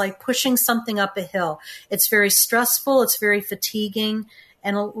force. It's like pushing something up a hill. It's very stressful. It's very fatiguing.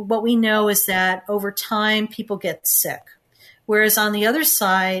 And what we know is that over time, people get sick. Whereas on the other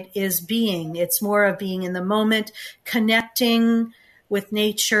side is being. It's more of being in the moment, connecting with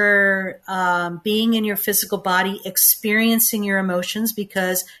nature, being in your physical body, experiencing your emotions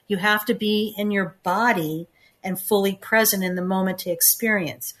because you have to be in your body and fully present in the moment to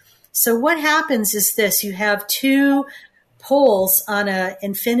experience. So what happens is this. You have two poles on an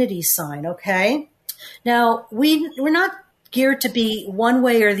infinity sign, okay? Now, we're not geared to be one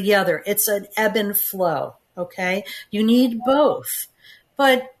way or the other. It's an ebb and flow, okay? You need both.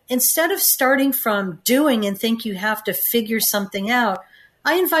 But instead of starting from doing and think you have to figure something out,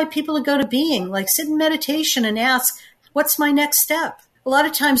 I invite people to go to being, like sit in meditation and ask, what's my next step? A lot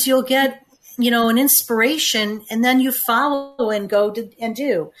of times you'll get, an inspiration and then you follow and go and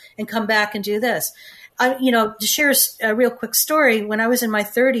do and come back and do this. To share a real quick story, when I was in my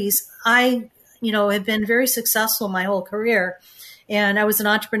 30s, I had been very successful my whole career. And I was an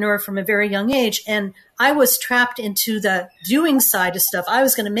entrepreneur from a very young age. And I was trapped into the doing side of stuff. I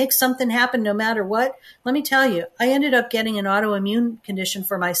was going to make something happen no matter what. Let me tell you, I ended up getting an autoimmune condition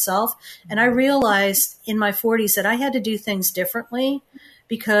for myself. And I realized in my 40s that I had to do things differently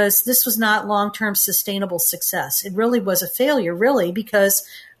because this was not long-term sustainable success. It really was a failure, really, because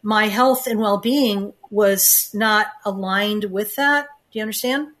my health and well-being was not aligned with that. Do you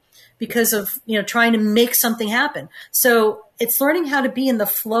understand? Because of, trying to make something happen. So it's learning how to be in the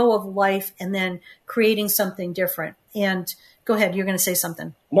flow of life and then creating something different. And go ahead, you're going to say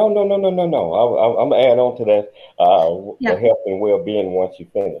something. No. I'm going to add on to that, the health and well-being once you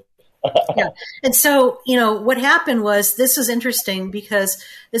finish. Yeah. And so, what happened was, this is interesting because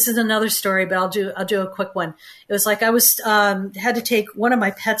this is another story, but I'll do a quick one. It was like I was, had to take one of my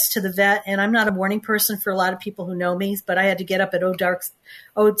pets to the vet, and I'm not a morning person for a lot of people who know me, but I had to get up at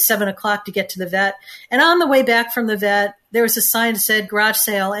 7 o'clock to get to the vet. And on the way back from the vet, there was a sign that said garage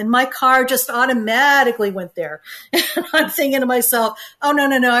sale, and my car just automatically went there. And I'm thinking to myself, oh, no,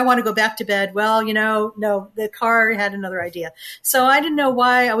 I want to go back to bed. Well, no, the car had another idea. So I didn't know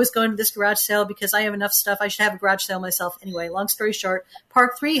why I was going to this garage sale because I have enough stuff. I should have a garage sale myself. Anyway, long story short,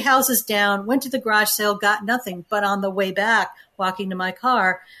 parked 3 houses down, went to the garage sale, got nothing. But on the way back, walking to my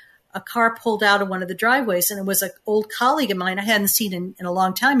car, a car pulled out of one of the driveways, and it was an old colleague of mine I hadn't seen in a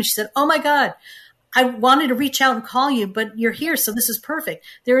long time. And she said, oh, my God, I wanted to reach out and call you, but you're here, so this is perfect.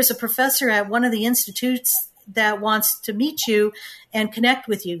 There is a professor at one of the institutes that wants to meet you and connect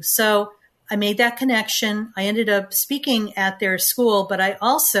with you. So I made that connection. I ended up speaking at their school, but I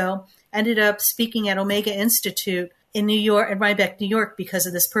also ended up speaking at Omega Institute in New York, in Rhinebeck, New York, because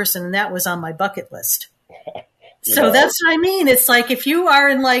of this person, and that was on my bucket list. So that's what I mean. It's like if you are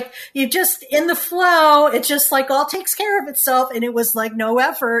you just in the flow, it just like all takes care of itself, and it was like no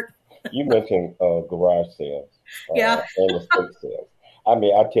effort. You mentioned garage sales, yeah, and estate sales. I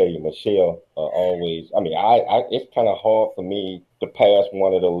mean, I tell you, Michelle always. I mean, I it's kind of hard for me to pass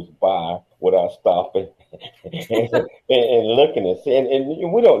one of those by without stopping and looking and saying,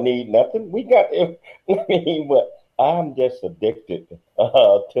 and we don't need nothing. We got. I mean, but I'm just addicted to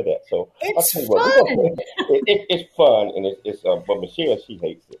that. So it's I'll tell you fun. It's fun, and it's but Michelle, she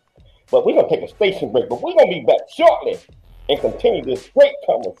hates it. But we're gonna take a station break, but we're gonna be back shortly and continue this great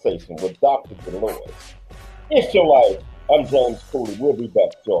conversation with Dr. Dolores. It's Your Life. I'm James Cooley. We'll be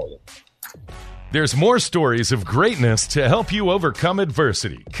back shortly. There's more stories of greatness to help you overcome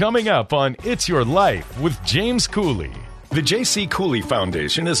adversity coming up on It's Your Life with James Cooley. The J.C. Cooley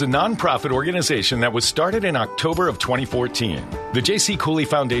Foundation is a nonprofit organization that was started in October of 2014. The J.C. Cooley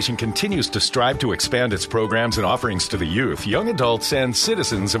Foundation continues to strive to expand its programs and offerings to the youth, young adults, and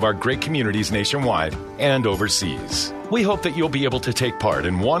citizens of our great communities nationwide and overseas. We hope that you'll be able to take part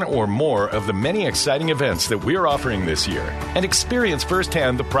in one or more of the many exciting events that we're offering this year and experience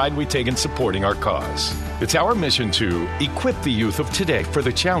firsthand the pride we take in supporting our cause. It's our mission to equip the youth of today for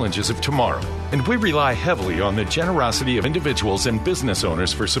the challenges of tomorrow, and we rely heavily on the generosity of individuals and business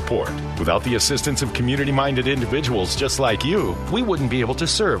owners for support. Without the assistance of community-minded individuals just like you, we wouldn't be able to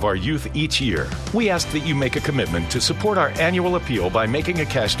serve our youth each year. We ask that you make a commitment to support our annual appeal by making a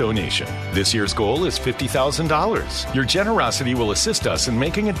cash donation. This year's goal is $50,000. Your generosity will assist us in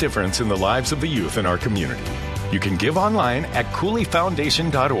making a difference in the lives of the youth in our community. You can give online at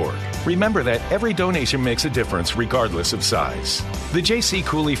CooleyFoundation.org. Remember that every donation makes a difference regardless of size. The J.C.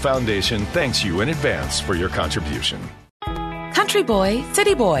 Cooley Foundation thanks you in advance for your contribution. Country Boy,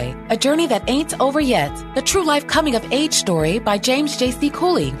 City Boy, A Journey That Ain't Over Yet, the true life coming of age story by James J.C.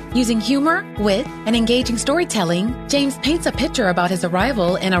 Cooley. Using humor, wit, and engaging storytelling, James paints a picture about his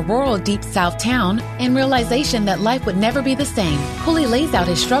arrival in a rural Deep South town and realization that life would never be the same. Cooley lays out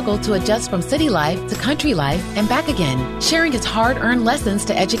his struggle to adjust from city life to country life and back again, sharing his hard-earned lessons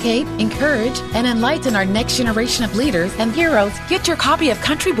to educate, encourage, and enlighten our next generation of leaders and heroes. Get your copy of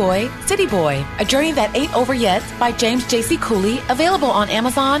Country Boy, City Boy, A Journey That Ain't Over Yet by James J.C. Cooley, available on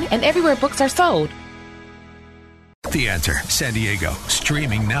Amazon and everywhere books are sold. The Answer San Diego,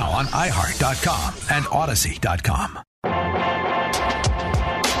 streaming now on iHeart.com and Odyssey.com.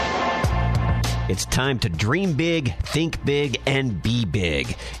 It's time to dream big, think big, and be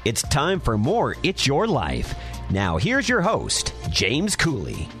big. It's time for more It's Your Life. Now, here's your host, James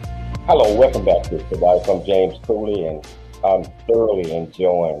Cooley. Hello, welcome back to It's Your Life. I'm James Cooley, and I'm thoroughly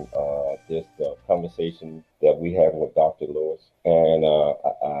enjoying this conversation that we have with Dr. Lewis. And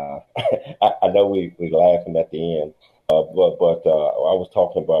I know we're laughing at the end, but I was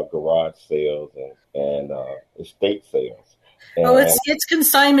talking about garage sales and estate sales. And, it's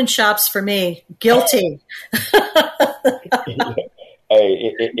consignment shops for me. Guilty.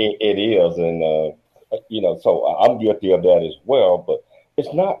 Hey, it is, and so I'm guilty of that as well. But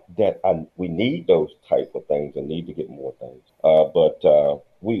it's not that we need those type of things and need to get more things, but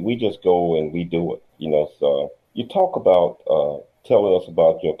we just go and we do it. So you talk about telling us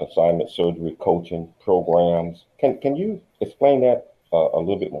about your consignment surgery coaching programs. Can you explain that a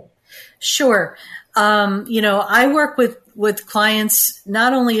little bit more? Sure. I work with clients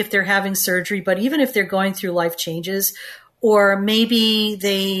not only if they're having surgery, but even if they're going through life changes, or maybe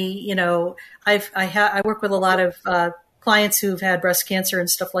they, I work with a lot of clients who've had breast cancer and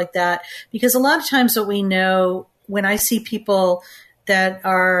stuff like that, because a lot of times what we know when I see people that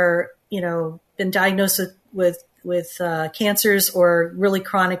are, been diagnosed with cancers or really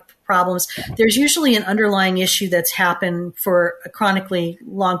chronic problems, there's usually an underlying issue that's happened for a chronically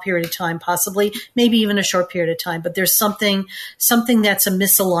long period of time, possibly, maybe even a short period of time. But there's something that's a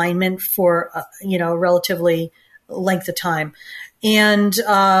misalignment for, a relatively length of time. And,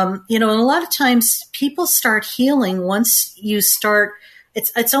 a lot of times people start healing once you start,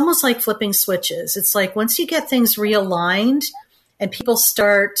 it's almost like flipping switches. It's like once you get things realigned and people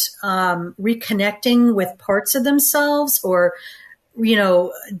start reconnecting with parts of themselves, or,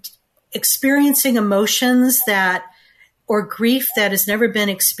 experiencing emotions or grief that has never been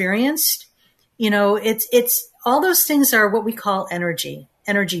experienced, it's all those things are what we call energy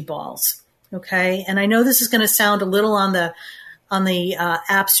balls. Okay. And I know this is going to sound a little on the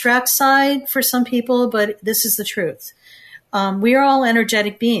abstract side for some people, but this is the truth. We are all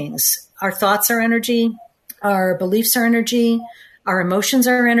energetic beings. Our thoughts are energy. Our beliefs are energy. Our emotions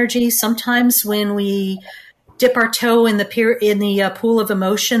are energy. Sometimes when we dip our toe in the pool of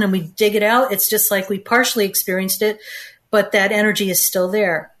emotion and we dig it out, it's just like we partially experienced it, but that energy is still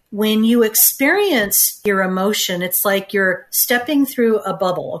there. when you experience your emotion, it's like you're stepping through a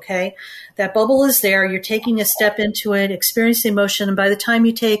bubble, okay? That bubble is there. You're taking a step into it, experience the emotion, and by the time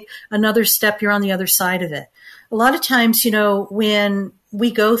you take another step, you're on the other side of it. A lot of times, when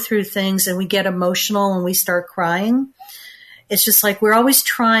we go through things and we get emotional and we start crying, it's just like we're always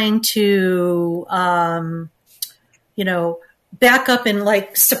trying to, back up and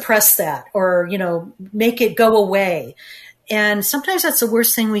like suppress that or, make it go away. And sometimes that's the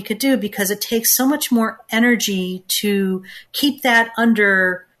worst thing we could do because it takes so much more energy to keep that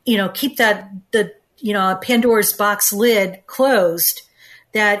under, keep that, Pandora's box lid closed,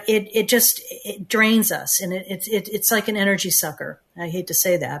 that it drains us. And it's like an energy sucker. I hate to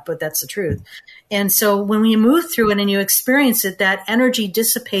say that, but that's the truth. And so when you move through it and you experience it, that energy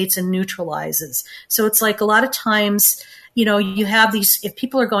dissipates and neutralizes. So it's like a lot of times, you have these, if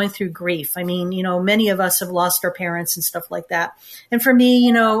people are going through grief, I mean, many of us have lost our parents and stuff like that. And for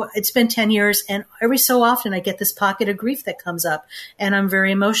me, it's been 10 years and every so often I get this pocket of grief that comes up and I'm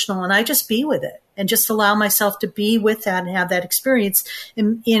very emotional and I just be with it and just allow myself to be with that and have that experience.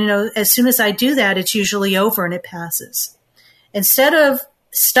 And, as soon as I do that, it's usually over and it passes. Instead of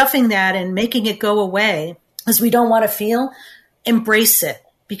stuffing that and making it go away as we don't want to feel, embrace it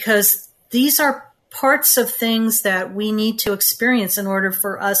because these are parts of things that we need to experience in order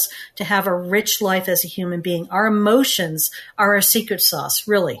for us to have a rich life as a human being. Our emotions are our secret sauce,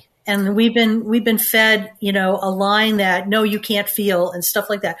 really. And we've been fed, a line that, no, you can't feel and stuff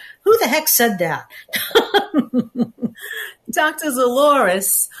like that. Who the heck said that? Dr.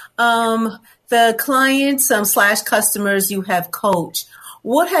 Dolores, the clients / customers you have coached,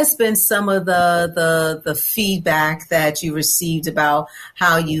 what has been some of the feedback that you received about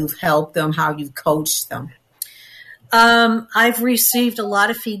how you've helped them, how you've coached them? I've received a lot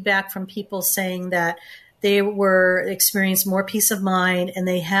of feedback from people saying that they experienced more peace of mind and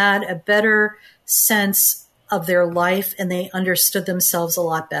they had a better sense of their life and they understood themselves a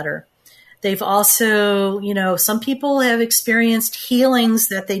lot better. They've also, some people have experienced healings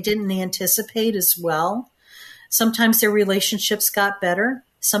that they didn't anticipate as well. Sometimes their relationships got better.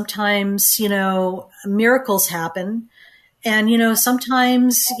 Sometimes, miracles happen. And,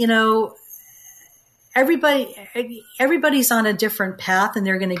 sometimes, everybody's on a different path and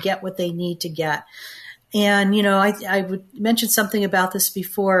they're going to get what they need to get. And, I would mention something about this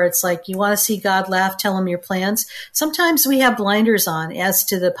before. It's like, you want to see God laugh, tell him your plans. Sometimes we have blinders on as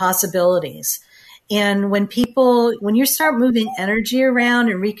to the possibilities. And when you start moving energy around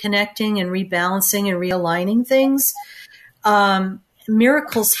and reconnecting and rebalancing and realigning things,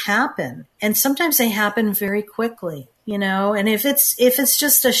 miracles happen. And sometimes they happen very quickly, and if it's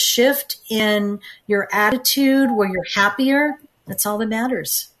just a shift in your attitude where you're happier, that's all that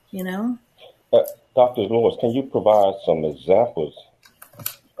matters, Dr. Dolores, can you provide some examples,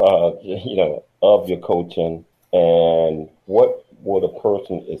 of your coaching and what would a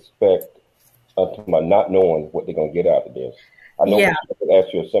person expect about not knowing what they're going to get out of this? I know I can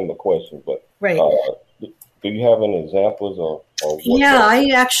ask you a similar question, but right. Do you have any examples of what? Yeah,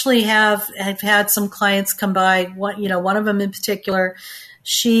 I actually have. I've had some clients come by. One of them in particular,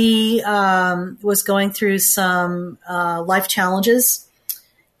 she was going through some life challenges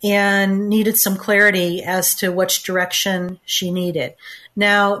and needed some clarity as to which direction she needed.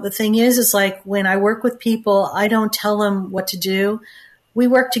 Now, the thing is like when I work with people, I don't tell them what to do. We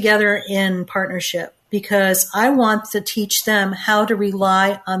work together in partnership because I want to teach them how to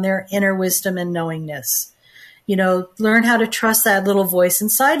rely on their inner wisdom and knowingness. Learn how to trust that little voice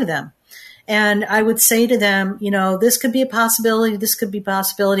inside of them. And I would say to them, this could be a possibility. This could be a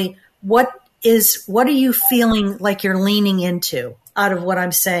possibility. What are you feeling like you're leaning into out of what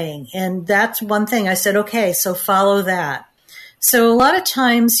I'm saying? And that's one thing I said, okay, so follow that. So a lot of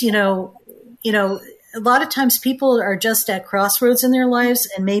times, a lot of times people are just at crossroads in their lives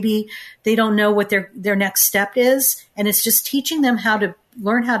and maybe they don't know what their next step is. And it's just teaching them how to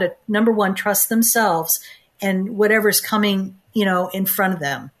learn how to, number one, trust themselves and whatever's coming, in front of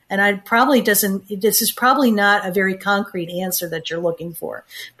them. And this is probably not a very concrete answer that you're looking for,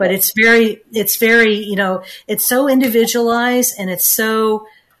 but it's very, it's so individualized and it's so,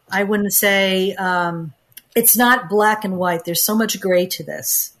 I wouldn't say, it's not black and white. There's so much gray to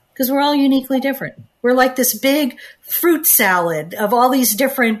this because we're all uniquely different. We're like this big fruit salad of all these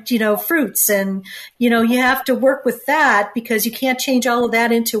different, fruits. And, you have to work with that because you can't change all of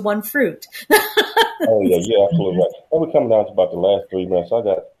that into one fruit. Oh, yeah, you're absolutely right. And we're coming down to about the last 3 minutes. I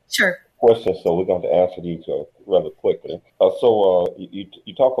got questions, so we're going to answer these rather quickly. So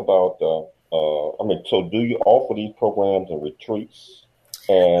you talk about, so do you offer these programs and retreats?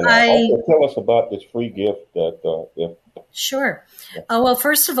 And also tell us about this free gift that if Sure. Well,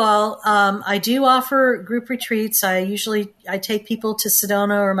 first of all, I do offer group retreats. I take people to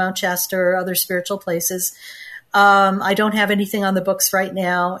Sedona or Mount Shasta or other spiritual places. I don't have anything on the books right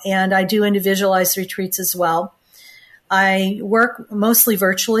now, and I do individualized retreats as well. I work mostly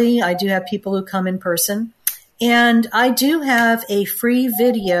virtually. I do have people who come in person, and I do have a free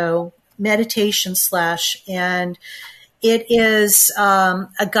video meditation and it is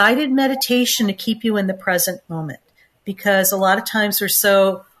a guided meditation to keep you in the present moment. Because a lot of times we're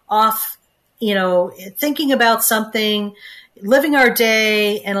so off, thinking about something, living our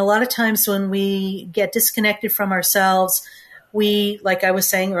day. And a lot of times when we get disconnected from ourselves, like I was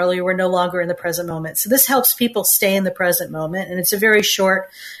saying earlier, we're no longer in the present moment. So this helps people stay in the present moment. And it's a very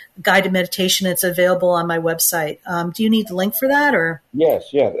short guided meditation. It's available on my website. Do you need the link for that or? Yes.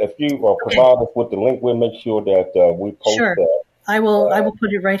 If you provide us with the link, we'll make sure that we post Sure. that. I will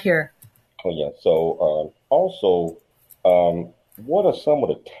put it right here. Oh, yeah. So also, what are some of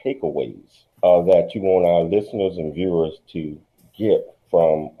the takeaways that you want our listeners and viewers to get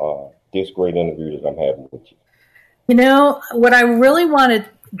from this great interview that I'm having with you? What I really want to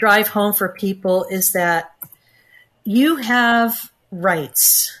drive home for people is that you have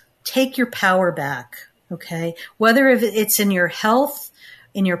rights. Take your power back, okay? Whether it's in your health,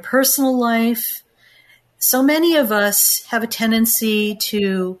 in your personal life. So many of us have a tendency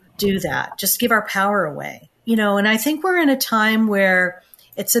to do that, just give our power away. And I think we're in a time where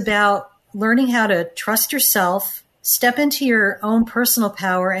it's about learning how to trust yourself, step into your own personal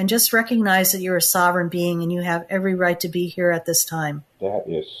power, and just recognize that you're a sovereign being and you have every right to be here at this time. That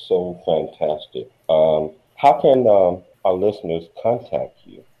is so fantastic. How can our listeners contact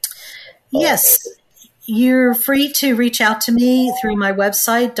you? Yes, you're free to reach out to me through my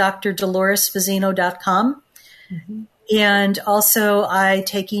website, drdoloresfazzino.com. Mm-hmm. And also I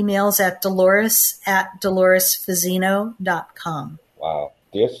take emails at dolores@doloresfazzino.com. Wow.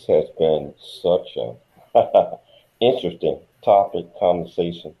 This has been such a interesting topic,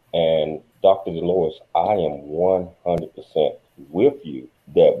 conversation. And Dr. Dolores, I am 100% with you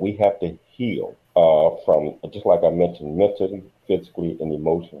that we have to heal from, just like I mentioned, mentally, physically, and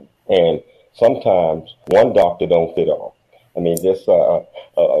emotionally. And sometimes one doctor don't fit all. I mean,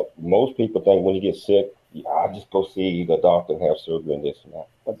 most people think when you get sick, I'll just go see the doctor and have surgery and this and that.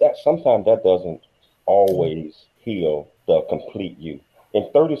 But sometimes that doesn't always heal the complete you. In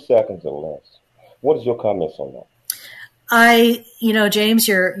 30 seconds or less, what is your comments on that? James,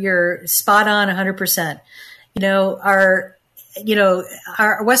 you're spot on 100%.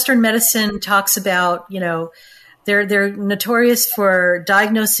 Our Western medicine talks about, they're notorious for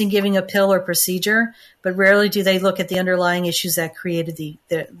diagnosing, giving a pill or procedure, but rarely do they look at the underlying issues that created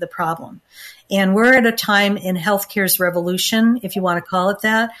the problem. And we're at a time in healthcare's revolution, if you want to call it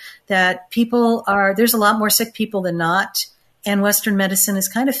that there's a lot more sick people than not. And Western medicine has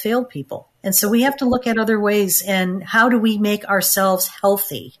kind of failed people. And so we have to look at other ways and how do we make ourselves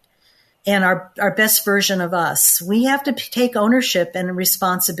healthy and our best version of us. We have to take ownership and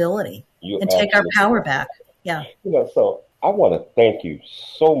responsibility and take our power back. Yeah. So I want to thank you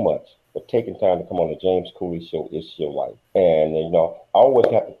so much for taking time to come on the James Cooley Show, It's Your Life. And, I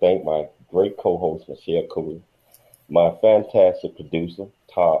always have to thank my great co-host, Michelle Cooley, my fantastic producer,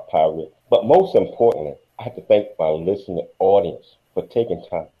 Todd Pirate. But most importantly, I have to thank my listening audience for taking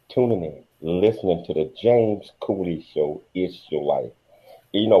time, tuning in, listening to the James Cooley Show, It's Your Life.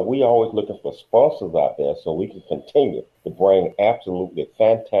 We always looking for sponsors out there so we can continue to bring absolutely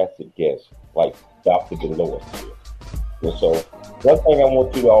fantastic guests like Dr. Dolores here. And so one thing I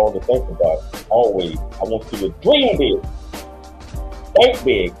want you all to think about always, I want you to dream big, think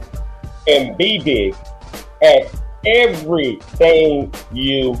big, and be big at everything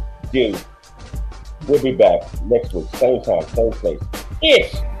you do. We'll be back next week, same time, same place.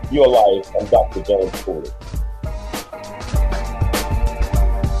 It's Your Life. I'm Dr. James Cooley.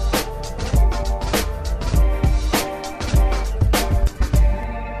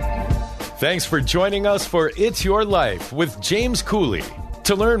 Thanks for joining us for It's Your Life with James Cooley.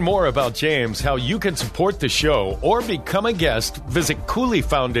 To learn more about James, how you can support the show, or become a guest, visit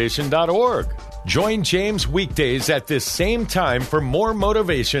CooleyFoundation.org. Join James weekdays at this same time for more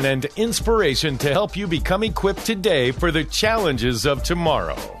motivation and inspiration to help you become equipped today for the challenges of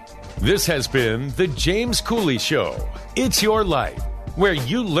tomorrow. This has been The James Cooley Show. It's Your Life, where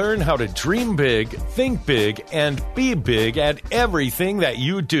you learn how to dream big, think big, and be big at everything that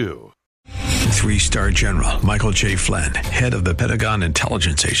you do. 3-star general Michael J. Flynn, head of the Pentagon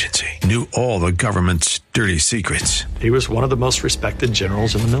Intelligence Agency, knew all the government's dirty secrets. He was one of the most respected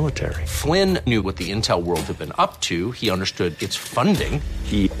generals in the military. Flynn knew what the intel world had been up to. He understood its funding.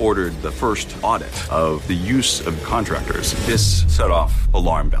 He ordered the first audit of the use of contractors. This set off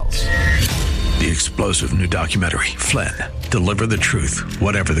alarm bells. The explosive new documentary, Flynn, Deliver the Truth,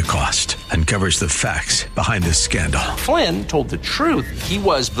 Whatever the Cost, uncovers the facts behind this scandal. Flynn told the truth. He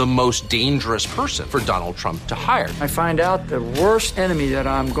was the most dangerous person for Donald Trump to hire. I find out the worst enemy that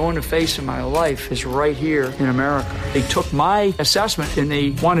I'm going to face in my life is right here in America. They took my assessment and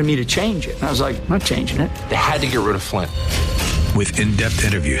they wanted me to change it. And I was like, I'm not changing it. They had to get rid of Flynn. With in-depth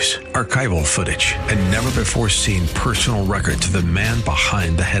interviews, archival footage, and never-before-seen personal records of the man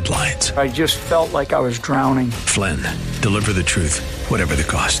behind the headlines. I just felt like I was drowning. Flynn, Deliver the Truth, Whatever the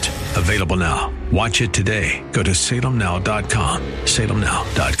Cost. Available now. Watch it today. Go to salemnow.com.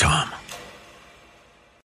 salemnow.com.